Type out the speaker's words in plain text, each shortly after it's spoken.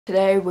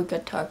Today we're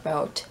going to talk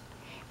about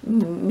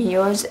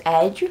Mirror's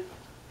Edge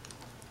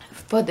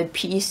for the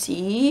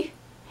PC,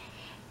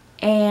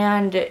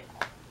 and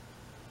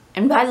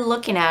by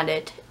looking at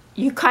it,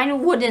 you kind of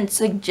wouldn't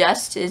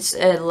suggest it's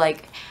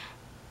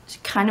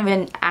kind of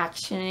an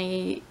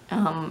action-y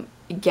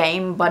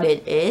game, but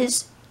it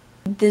is.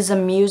 There's a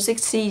music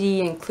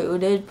CD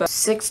included, but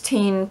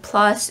 16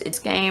 plus. Its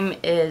game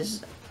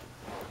is,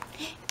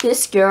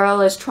 this girl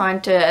is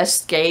trying to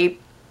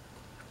escape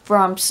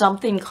from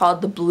something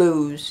called the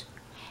Blues,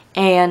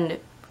 and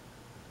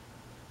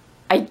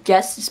I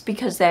guess it's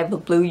because they have a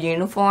blue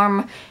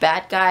uniform,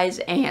 bad guys,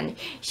 and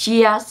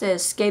she has to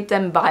escape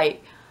them by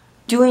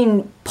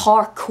doing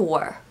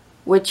parkour,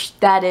 which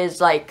that is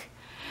like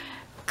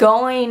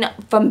going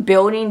from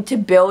building to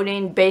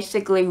building,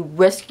 basically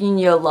risking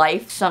your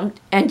life.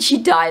 And she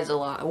dies a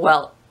lot.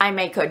 Well, I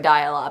make her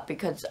die a lot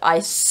because I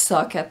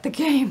suck at the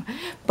game,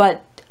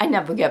 but I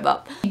never give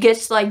up. She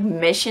gets like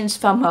missions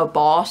from her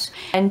boss,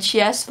 and she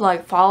has to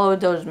like follow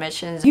those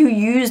missions. You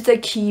use the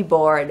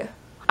keyboard.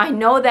 I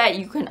know that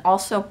you can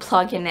also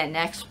plug in an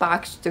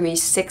Xbox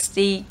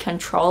 360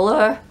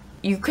 controller.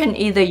 You can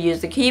either use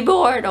the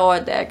keyboard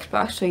or the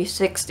Xbox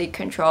 360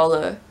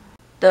 controller.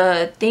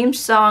 The theme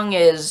song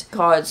is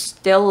called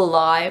Still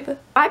Alive.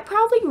 I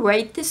probably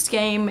rate this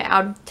game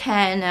out of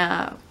 10,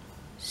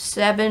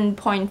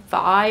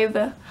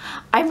 7.5.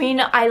 I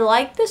mean, I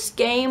like this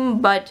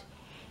game, but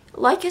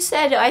like I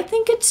said, I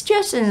think it's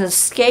just an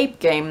escape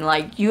game.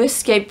 Like, you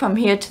escape from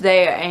here to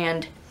there,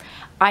 and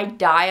I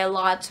die a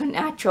lot, so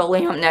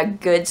naturally I'm not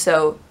good,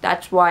 so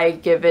that's why I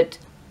give it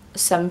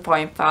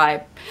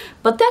 7.5.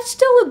 But that's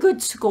still a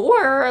good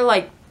score,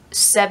 like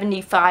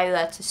 75,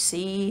 that's a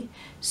C,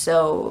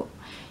 so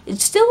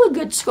it's still a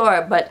good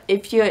score. But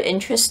if you're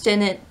interested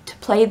in it to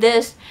play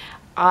this,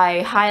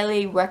 I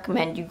highly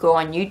recommend you go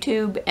on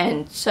YouTube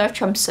and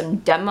search up some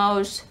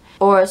demos,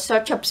 or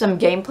search up some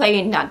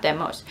gameplay, not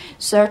demos.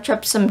 Search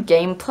up some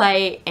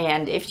gameplay,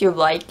 and if you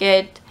like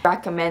it,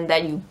 recommend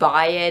that you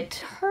buy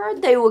it.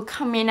 Heard they were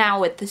coming out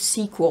with the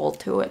sequel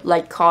to it,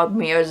 like called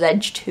Mirror's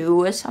Edge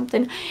 2 or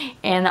something,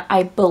 and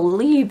I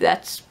believe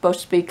that's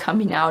supposed to be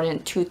coming out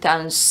in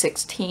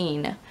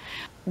 2016.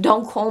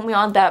 Don't quote me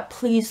on that,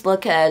 please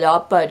look it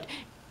up, but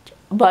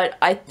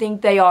I think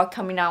they are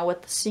coming out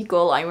with the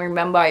sequel. I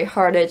remember I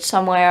heard it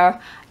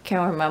somewhere, I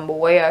can't remember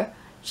where.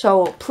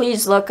 So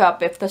please look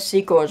up if the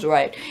sequel is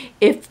right.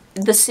 If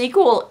the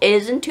sequel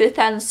is in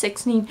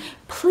 2016,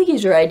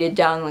 please write it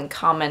down in the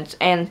comments.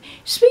 And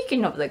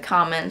speaking of the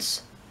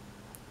comments,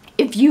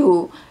 if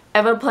you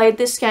ever played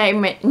this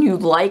game and you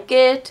like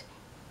it,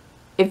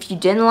 if you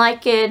didn't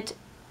like it,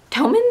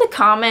 tell me in the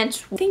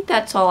comments. I think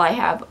that's all I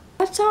have.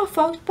 That's all,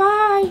 folks.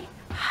 Bye.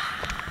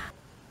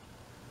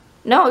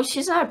 No,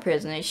 she's not a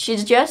prisoner.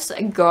 She's just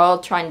a girl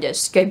trying to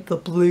escape the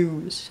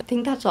Blues. I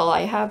think that's all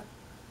I have.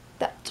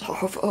 That's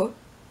all, folks.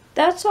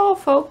 That's all,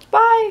 folks.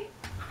 Bye.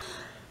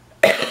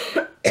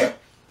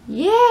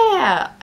 Yeah.